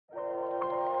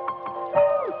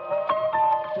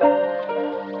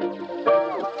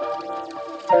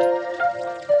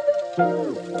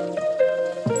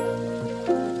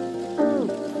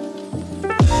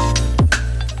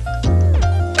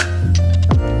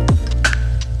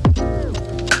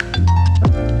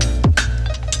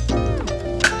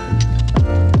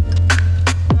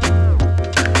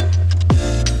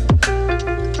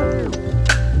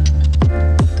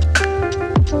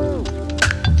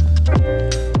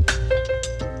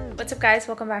What's up guys,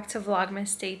 welcome back to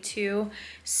Vlogmas day 2.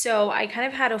 So I kind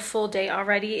of had a full day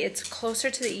already. It's closer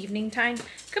to the evening time.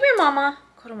 Come here mama.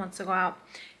 Koda wants to go out.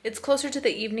 It's closer to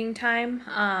the evening time,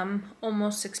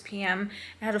 almost 6 p.m.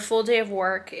 I had a full day of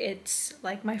work. It's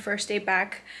like my first day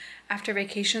back after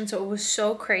vacation, so it was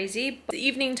so crazy. But the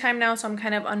evening time now, so I'm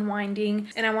kind of unwinding,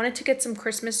 and I wanted to get some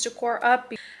Christmas decor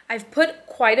up. I've put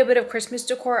quite a bit of Christmas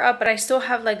decor up, but I still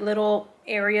have like little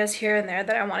areas here and there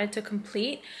that I wanted to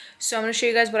complete. So I'm going to show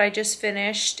you guys what I just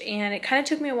finished, and it kind of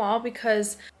took me a while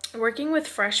because working with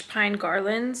fresh pine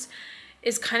garlands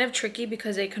is kind of tricky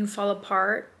because they can fall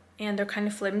apart and they're kind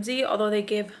of flimsy, although they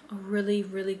give a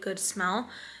really good smell.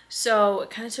 So it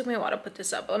kind of took me a while to put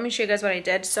this up, but let me show you guys what I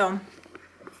did. So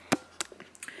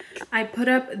I put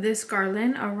up this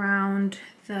garland around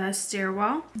the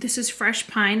stairwell. This is fresh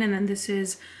pine, and then this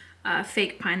is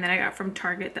fake pine that I got from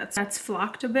Target that's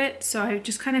flocked a bit, so I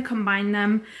just kind of combined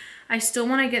them. I still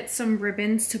want to get some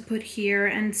ribbons to put here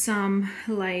and some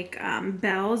like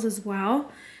bells as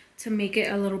well to make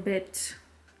it a little bit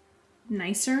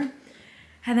nicer.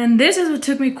 And then this is what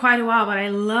took me quite a while, but I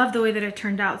love the way that it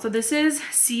turned out. So this is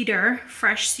cedar,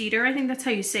 fresh cedar. I think that's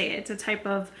how you say it. It's a type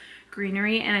of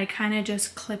greenery, and I kind of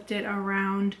just clipped it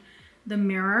around the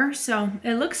mirror, so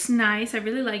it looks nice. I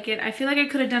really like it. I feel like I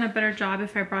could have done a better job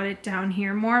if I brought it down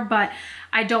here more, but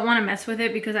I don't want to mess with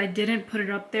it because I didn't put it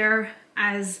up there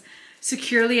as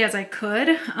securely as I could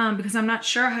because I'm not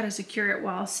sure how to secure it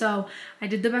well. So I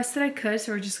did the best that I could,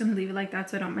 so we're just gonna leave it like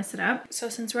that so I don't mess it up. So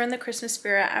since we're in the Christmas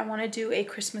spirit, I want to do a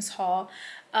Christmas haul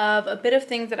of a bit of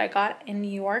things that I got in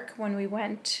New York when we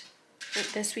went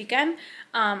this weekend.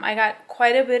 I got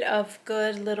quite a bit of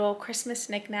good little Christmas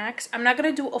knickknacks. I'm not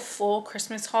gonna do a full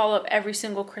Christmas haul of every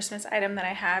single Christmas item that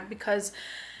I have because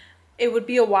it would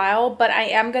be a while, but I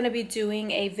am gonna be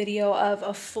doing a video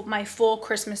of my full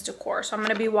Christmas decor. So I'm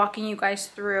gonna be walking you guys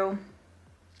through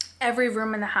every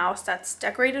room in the house that's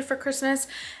decorated for Christmas,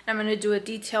 and I'm gonna do a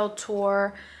detailed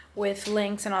tour with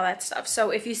links and all that stuff. So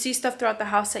if you see stuff throughout the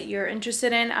house that you're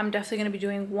interested in, I'm definitely going to be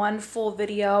doing one full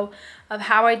video of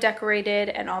how I decorated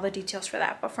and all the details for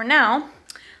that. But for now,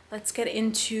 let's get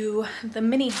into the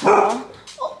mini haul.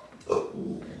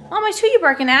 Oh, my who you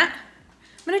barking at?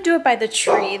 I'm going to do it by the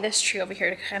tree, this tree over here,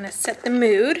 to kind of set the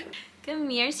mood. Come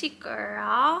here, see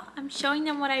girl. I'm showing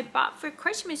them what I bought for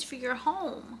Christmas for your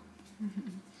home.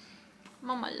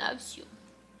 Mama loves you.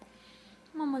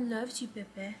 Mama loves you,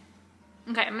 baby.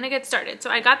 Okay, I'm gonna get started.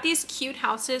 So I got these cute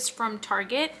houses from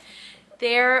Target.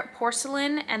 They're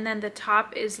porcelain, and then the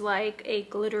top is like a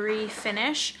glittery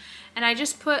finish. And I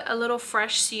just put a little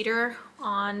fresh cedar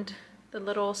on the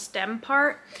little stem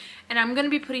part. And I'm gonna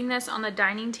be putting this on the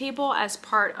dining table as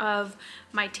part of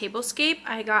my tablescape.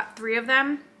 I got 3 of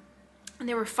them, and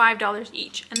they were $5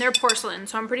 each. And they're porcelain,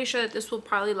 so I'm pretty sure that this will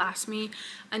probably last me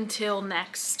until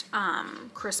next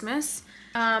Christmas.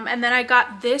 And then I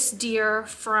got this deer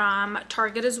from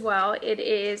Target as well. It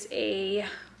is a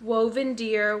woven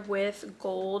deer with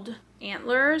gold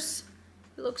antlers.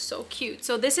 It looks so cute.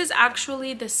 So this is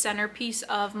actually the centerpiece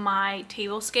of my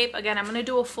tablescape. Again, I'm going to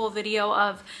do a full video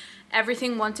of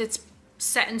everything once it's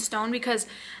set in stone because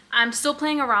I'm still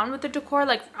playing around with the decor.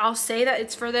 Like, I'll say that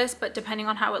it's for this, but depending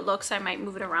on how it looks, I might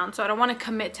move it around. So I don't want to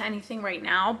commit to anything right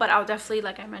now, but I'll definitely,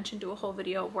 like I mentioned, do a whole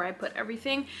video where I put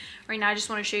everything. Right now, I just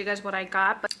want to show you guys what I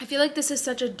got. But I feel like this is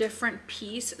such a different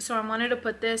piece, so I wanted to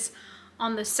put this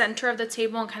on the center of the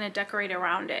table and kind of decorate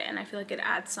around it. And I feel like it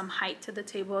adds some height to the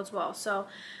table as well. So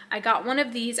I got one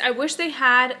of these. I wish they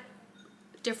had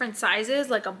different sizes,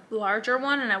 like a larger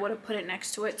one, and I would have put it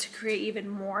next to it to create even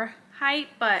more height,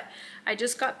 but I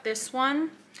just got this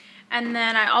one. And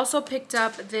then I also picked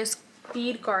up this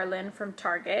bead garland from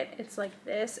Target. It's like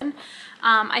this.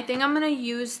 I think I'm gonna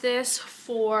use this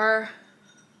for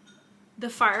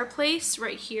the fireplace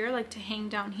right here, like to hang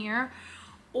down here,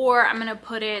 or I'm gonna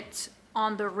put it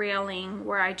on the railing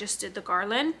where I just did the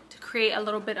garland to create a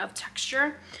little bit of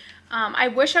texture. I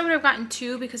wish I would have gotten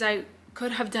 2 because I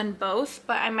could have done both,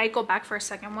 but I might go back for a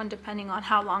second one depending on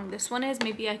how long this one is.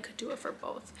 Maybe I could do it for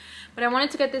both, but I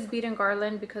wanted to get this bead and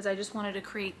garland because I just wanted to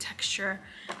create texture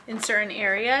in certain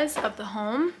areas of the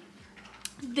home.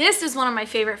 This is one of my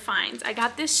favorite finds. I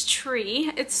got this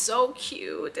tree. It's so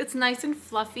cute. It's nice and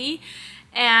fluffy.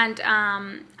 And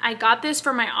I got this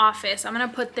for my office. I'm gonna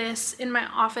put this in my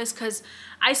office because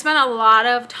I spend a lot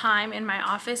of time in my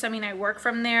office. I mean, I work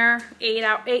from there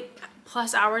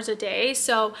 8+ hours a day.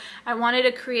 So I wanted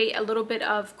to create a little bit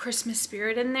of Christmas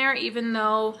spirit in there, even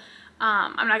though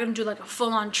I'm not gonna do like a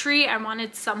full-on tree. I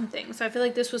wanted something. So I feel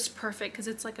like this was perfect because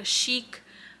it's like a chic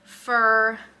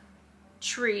fir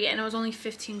tree and it was only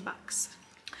 15 bucks.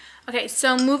 Okay,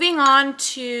 so moving on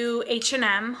to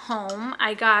H&M Home.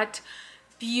 I got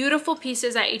beautiful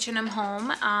pieces at H&M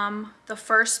Home. The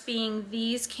first being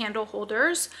these candle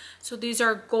holders. So these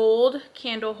are gold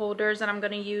candle holders that I'm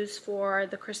going to use for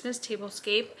the Christmas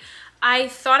tablescape. I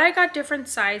thought I got different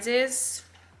sizes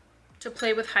to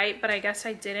play with height, but I guess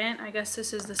I didn't. I guess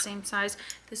this is the same size.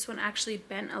 This one actually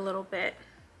bent a little bit.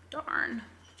 Darn.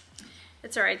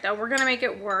 It's all right though. We're going to make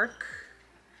it work.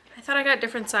 I thought I got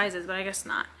different sizes, but I guess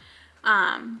not.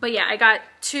 But yeah, I got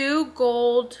 2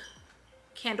 gold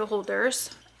candle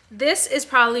holders. This is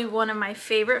probably one of my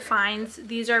favorite finds.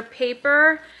 These are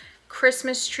paper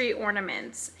Christmas tree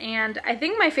ornaments. And I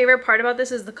think my favorite part about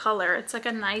this is the color. It's like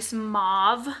a nice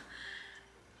mauve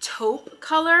taupe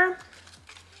color.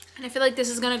 And I feel like this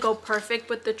is gonna go perfect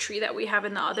with the tree that we have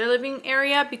in the other living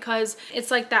area because it's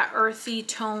like that earthy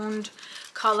toned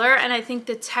color. And I think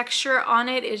the texture on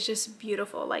it is just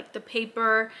beautiful. Like the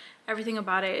paper, everything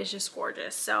about it is just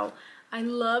gorgeous. So I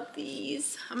love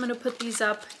these. I'm gonna put these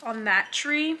up on that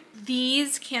tree.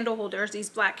 These candle holders, these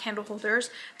black candle holders,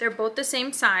 they're both the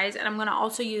same size, and I'm gonna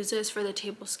also use this for the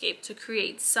tablescape to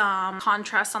create some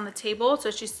contrast on the table. So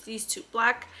it's just these 2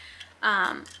 black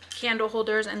candle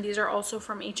holders, and these are also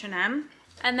from H&M.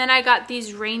 And then I got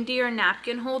these reindeer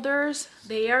napkin holders.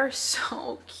 They are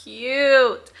so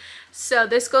cute. So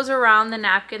this goes around the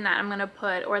napkin that I'm gonna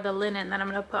put, or the linen that I'm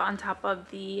gonna put on top of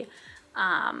the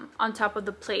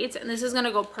plates, and this is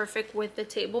gonna go perfect with the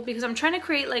table because I'm trying to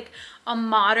create like a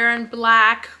modern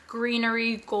black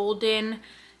greenery golden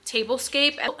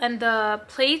tablescape, and the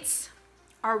plates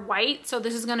are white, so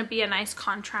this is gonna be a nice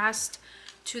contrast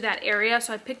to that area.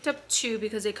 So I picked up 2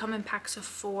 because they come in packs of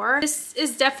 4. This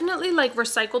is definitely like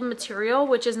recycled material,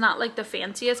 which is not like the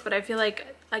fanciest, but I feel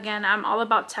like, again, I'm all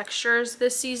about textures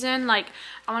this season. Like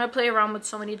I want to play around with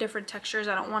so many different textures.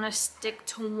 I don't want to stick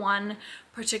to one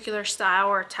particular style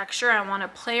or texture. I want to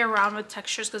play around with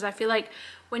textures because I feel like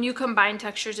when you combine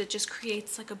textures, it just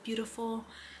creates like a beautiful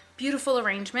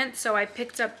arrangement. So I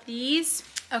picked up these.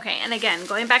 Okay, and again,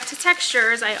 going back to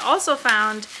textures, I also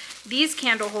found these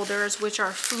candle holders, which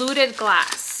are fluted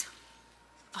glass.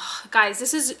 Oh, guys,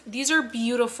 these are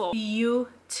beautiful. The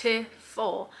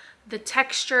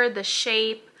texture, the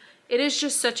shape, it is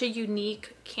just such a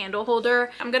unique candle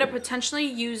holder. I'm gonna potentially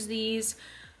use these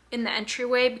in the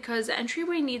entryway because the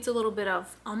entryway needs a little bit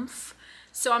of oomph.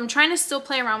 So I'm trying to still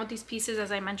play around with these pieces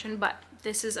as I mentioned, but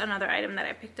this is another item that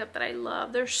I picked up that I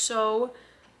love. They're so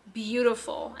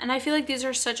beautiful. And I feel like these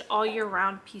are such all year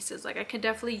round pieces. Like I could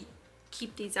definitely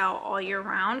keep these out all year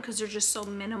round because they're just so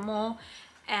minimal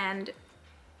and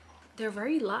they're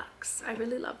very luxe. I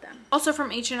really love them. Also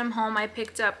from H&M Home, I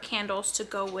picked up candles to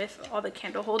go with all the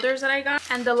candle holders that I got.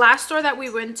 And the last store that we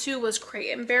went to was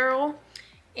Crate & Barrel.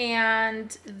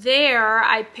 And there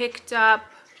I picked up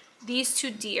these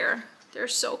 2 deer. They're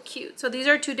so cute. So these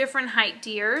are 2 different height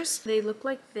deers. They look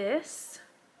like this.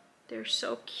 They're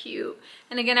so cute.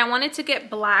 And again, I wanted to get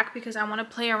black because I want to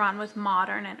play around with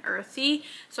modern and earthy.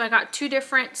 So I got 2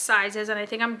 different sizes, and I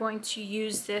think I'm going to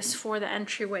use this for the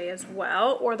entryway as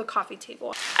well, or the coffee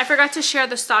table. I forgot to share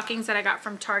the stockings that I got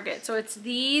from Target. So it's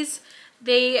these.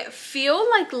 They feel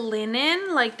like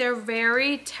linen, like they're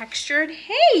very textured.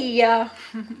 Hey!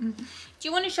 Do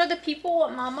you want to show the people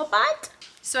what Mama bought?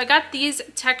 So I got these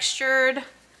textured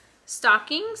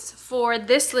stockings for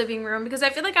this living room because I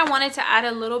feel like I wanted to add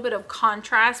a little bit of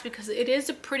contrast because it is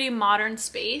a pretty modern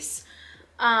space.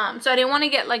 So I didn't want to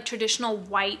get like traditional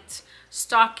white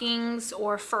stockings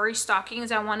or furry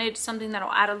stockings. I wanted something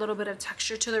that'll add a little bit of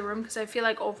texture to the room because I feel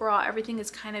like overall everything is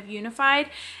kind of unified,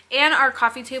 and our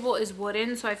coffee table is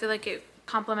wooden, so I feel like it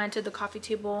complemented the coffee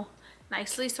table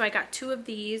nicely. So I got 2 of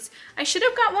these. I should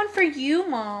have got one for you,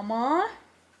 Mama.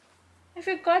 I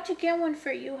forgot to get one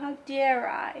for you. How dare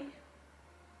I?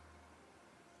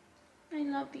 I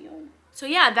love you. So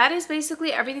yeah, that is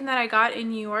basically everything that I got in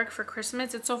New York for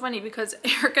Christmas. It's so funny because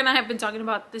Eric and I have been talking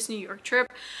about this New York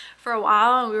trip for a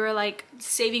while, and we were like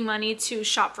saving money to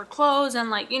shop for clothes and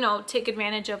like, you know, take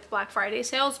advantage of Black Friday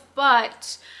sales.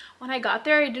 But when I got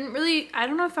there, I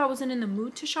don't know if I wasn't in the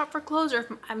mood to shop for clothes, or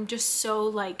if I'm just so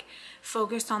like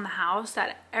focused on the house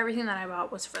that everything that I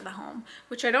bought was for the home,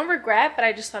 which I don't regret, but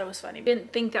I just thought it was funny.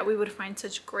 Didn't think that we would find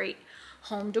such great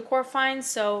home decor finds.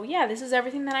 So yeah, this is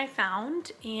everything that I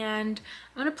found, and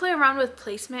I'm gonna play around with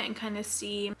placement and kind of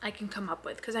see what I can come up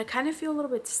with, because I kind of feel a little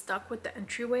bit stuck with the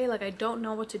entryway. Like I don't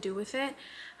know what to do with it.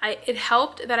 It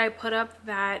helped that I put up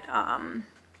that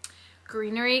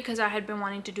greenery, because I had been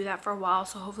wanting to do that for a while,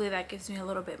 so hopefully that gives me a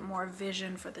little bit more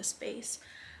vision for the space.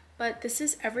 But this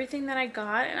is everything that I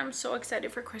got, and I'm so excited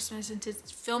for Christmas and to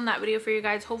film that video for you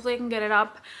guys. Hopefully I can get it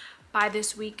up by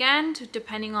this weekend,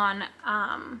 depending on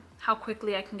how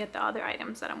quickly I can get the other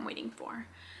items that I'm waiting for.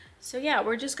 So yeah,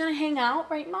 we're just gonna hang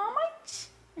out, right Mama?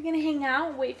 We're gonna hang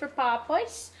out, wait for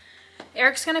Papa's.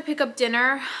 Eric's gonna pick up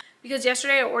dinner, because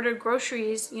yesterday I ordered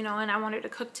groceries, you know, and I wanted to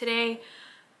cook today,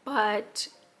 but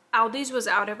Aldi's was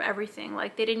out of everything.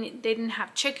 Like they didn't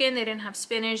have chicken, they didn't have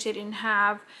spinach, they didn't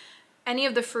have any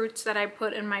of the fruits that I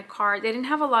put in my cart. They didn't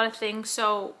have a lot of things,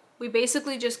 so we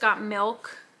basically just got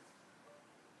milk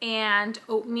and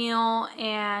oatmeal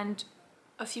and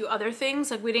a few other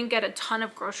things. Like we didn't get a ton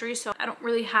of groceries, so I don't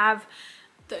really have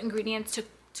the ingredients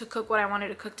to cook what I wanted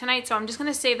to cook tonight. So I'm just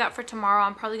gonna save that for tomorrow.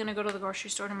 I'm probably gonna go to the grocery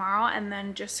store tomorrow and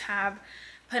then just have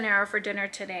Panera for dinner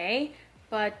today.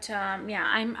 But yeah,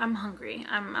 I'm hungry.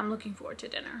 I'm looking forward to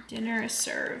dinner. Dinner is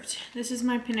served. This is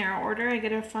my Panera order. I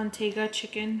get a Fontega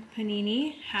chicken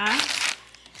panini, half,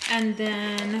 and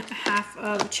then half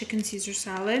of chicken Caesar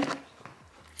salad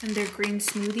and their green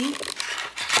smoothie.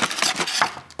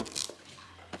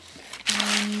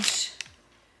 And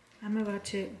I'm about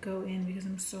to go in because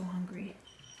I'm so hungry.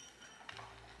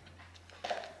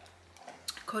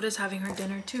 Coda's having her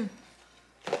dinner too.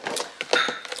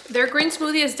 Their green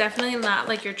smoothie is definitely not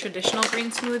like your traditional green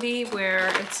smoothie,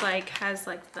 where it's like has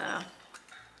like the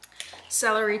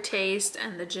celery taste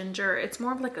and the ginger. It's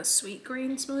more of like a sweet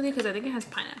green smoothie, because I think it has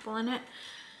pineapple in it.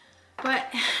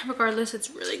 But regardless, it's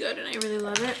really good and I really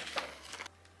love it.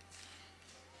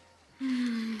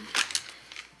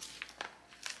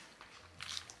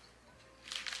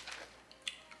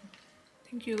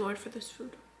 Thank you, Lord, for this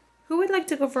food. Who would like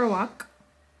to go for a walk?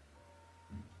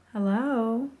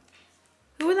 Hello?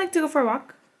 Who would like to go for a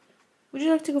walk? Would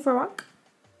you like to go for a walk?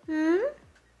 Do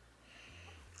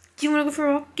you want to go for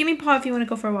a walk? Give me paw if you want to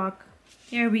go for a walk.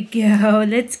 There we go.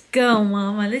 Let's go,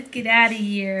 Mama. Let's get out of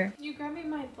here. You grab me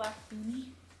my black beanie.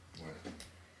 What?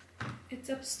 It's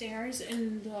upstairs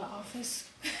in the office.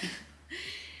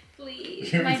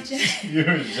 Please.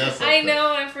 I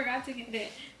know, I forgot to get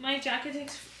it. My jacket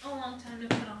takes a long time to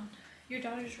put on. Your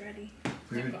daughter's ready.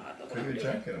 Put your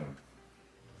jacket on.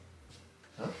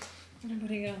 Huh? I'm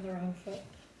putting it on the wrong foot.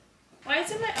 Why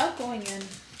isn't my Ugg going in?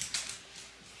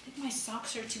 I think my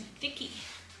socks are too thicky.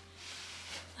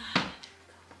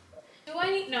 Do I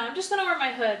need? No, I'm just gonna wear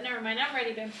my hood. Never mind, I'm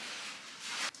ready, babe.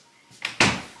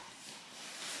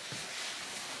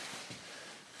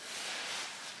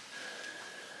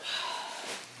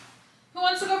 Who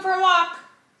wants to go for a walk?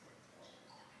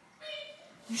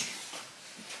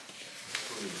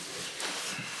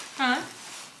 Huh?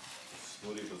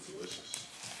 Smoothie was delicious.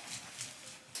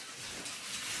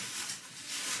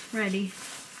 Ready.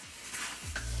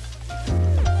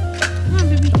 Come on,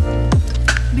 baby.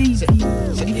 Baby.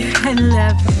 I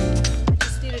love you. I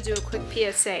just need to do a quick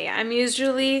PSA. I'm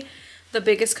usually the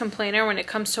biggest complainer when it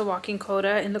comes to walking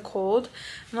Coda in the cold.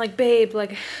 I'm like, babe,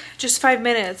 like just 5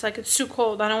 minutes. Like it's too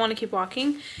cold. I don't want to keep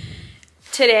walking.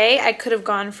 Today, I could have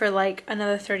gone for like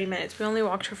another 30 minutes. We only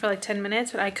walked her for like 10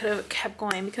 minutes, but I could have kept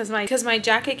going because my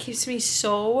jacket keeps me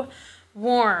so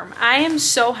warm. I am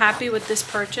so happy with this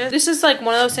purchase. This is like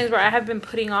one of those things where I have been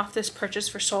putting off this purchase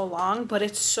for so long, but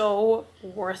it's so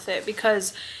worth it,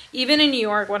 because even in New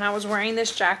York when I was wearing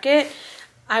this jacket,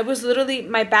 I was literally,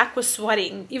 my back was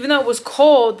sweating. Even though it was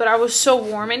cold, but I was so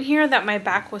warm in here that my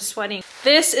back was sweating.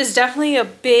 This is definitely a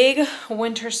big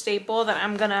winter staple that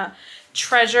I'm gonna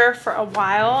treasure for a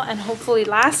while and hopefully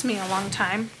last me a long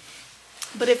time.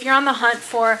 But if you're on the hunt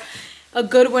for a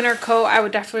good winter coat, I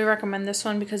would definitely recommend this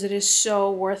one because it is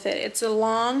so worth it. It's a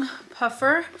long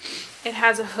puffer, it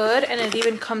has a hood, and it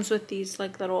even comes with these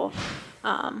like little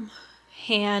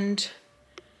hand,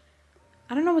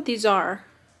 I don't know what these are,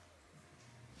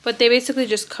 but they basically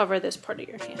just cover this part of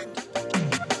your hand.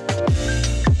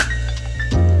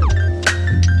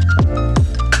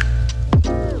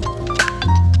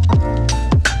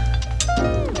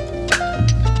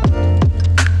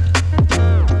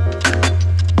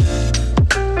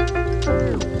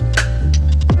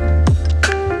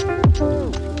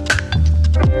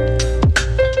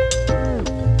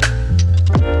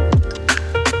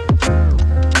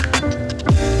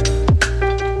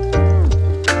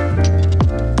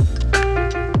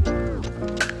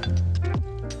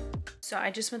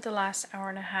 I just spent the last hour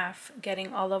and a half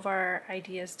getting all of our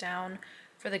ideas down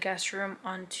for the guest room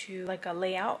onto like a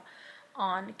layout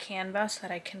on Canva so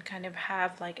that I can kind of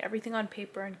have like everything on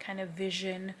paper and kind of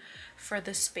vision for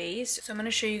the space. So I'm going to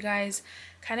show you guys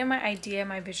kind of my idea,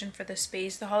 my vision for the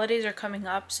space. The holidays are coming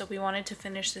up, so we wanted to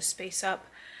finish this space up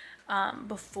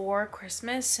before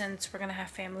Christmas, since we're gonna have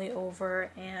family over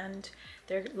and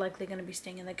they're likely gonna be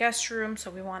staying in the guest room,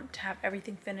 so we want to have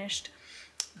everything finished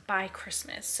by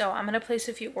Christmas. So I'm gonna place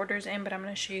a few orders in, but I'm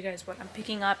gonna show you guys what I'm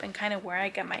picking up and kind of where I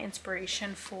get my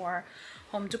inspiration for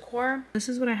home decor. This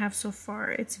is what I have so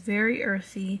far. It's very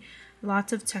earthy,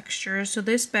 lots of textures. So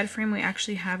this bed frame we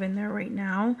actually have in there right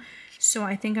now, so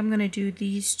I think I'm gonna do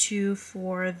these two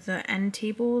for the end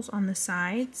tables on the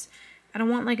sides. I don't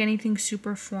want like anything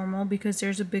super formal because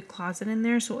there's a big closet in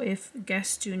there, so if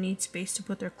guests do need space to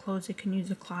put their clothes, they can use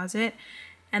a closet.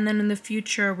 And then in the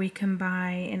future we can buy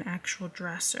an actual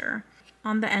dresser.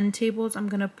 On the end tables I'm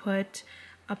gonna put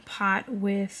a pot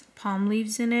with palm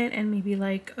leaves in it and maybe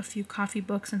like a few coffee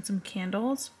books and some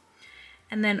candles.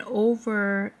 And then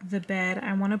over the bed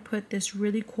I want to put this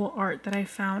really cool art that I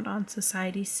found on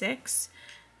Society 6.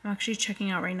 I'm actually checking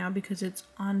out right now because it's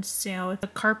on sale. It's a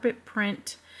carpet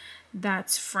print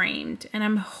that's framed, and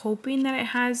I'm hoping that it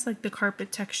has like the carpet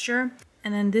texture.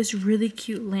 And then this really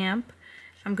cute lamp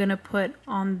I'm gonna put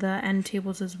on the end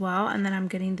tables as well. And then I'm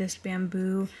getting this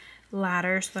bamboo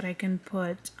ladder so that I can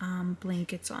put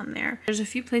blankets on there. There's a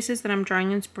few places that I'm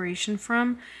drawing inspiration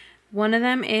from. One of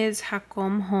them is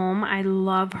H&M Home. I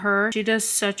love her. She does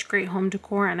such great home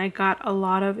decor, and I got a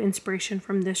lot of inspiration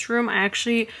from this room. I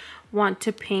actually want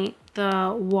to paint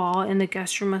the wall in the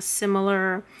guest room a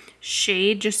similar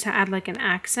shade just to add like an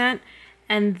accent.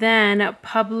 And then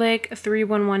Public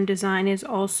 311 Design is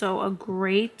also a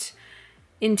great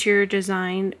interior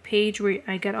design page where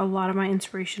I get a lot of my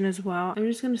inspiration as well. I'm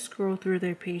just going to scroll through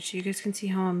their page so you guys can see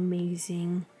how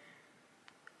amazing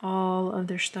all of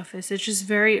their stuff is. It's just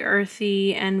very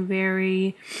earthy and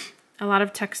a lot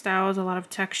of textiles, a lot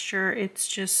of texture. It's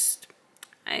just,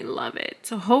 I love it.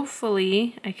 So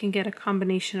hopefully I can get a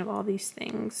combination of all these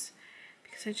things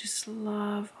because I just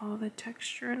love all the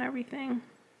texture and everything.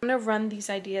 I'm gonna run these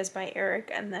ideas by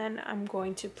Eric, and then I'm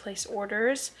going to place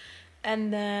orders,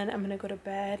 and then I'm gonna go to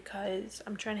bed because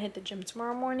I'm trying to hit the gym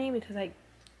tomorrow morning because I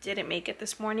didn't make it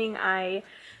this morning. I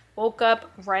woke up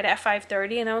right at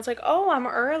 5:30 and I was like, oh, I'm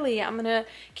early, I'm gonna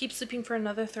keep sleeping for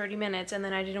another 30 minutes, and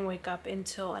then I didn't wake up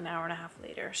until an hour and a half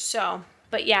later. So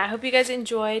but yeah, I hope you guys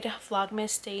enjoyed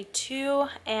Vlogmas Day 2,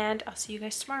 and I'll see you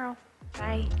guys tomorrow.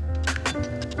 Bye.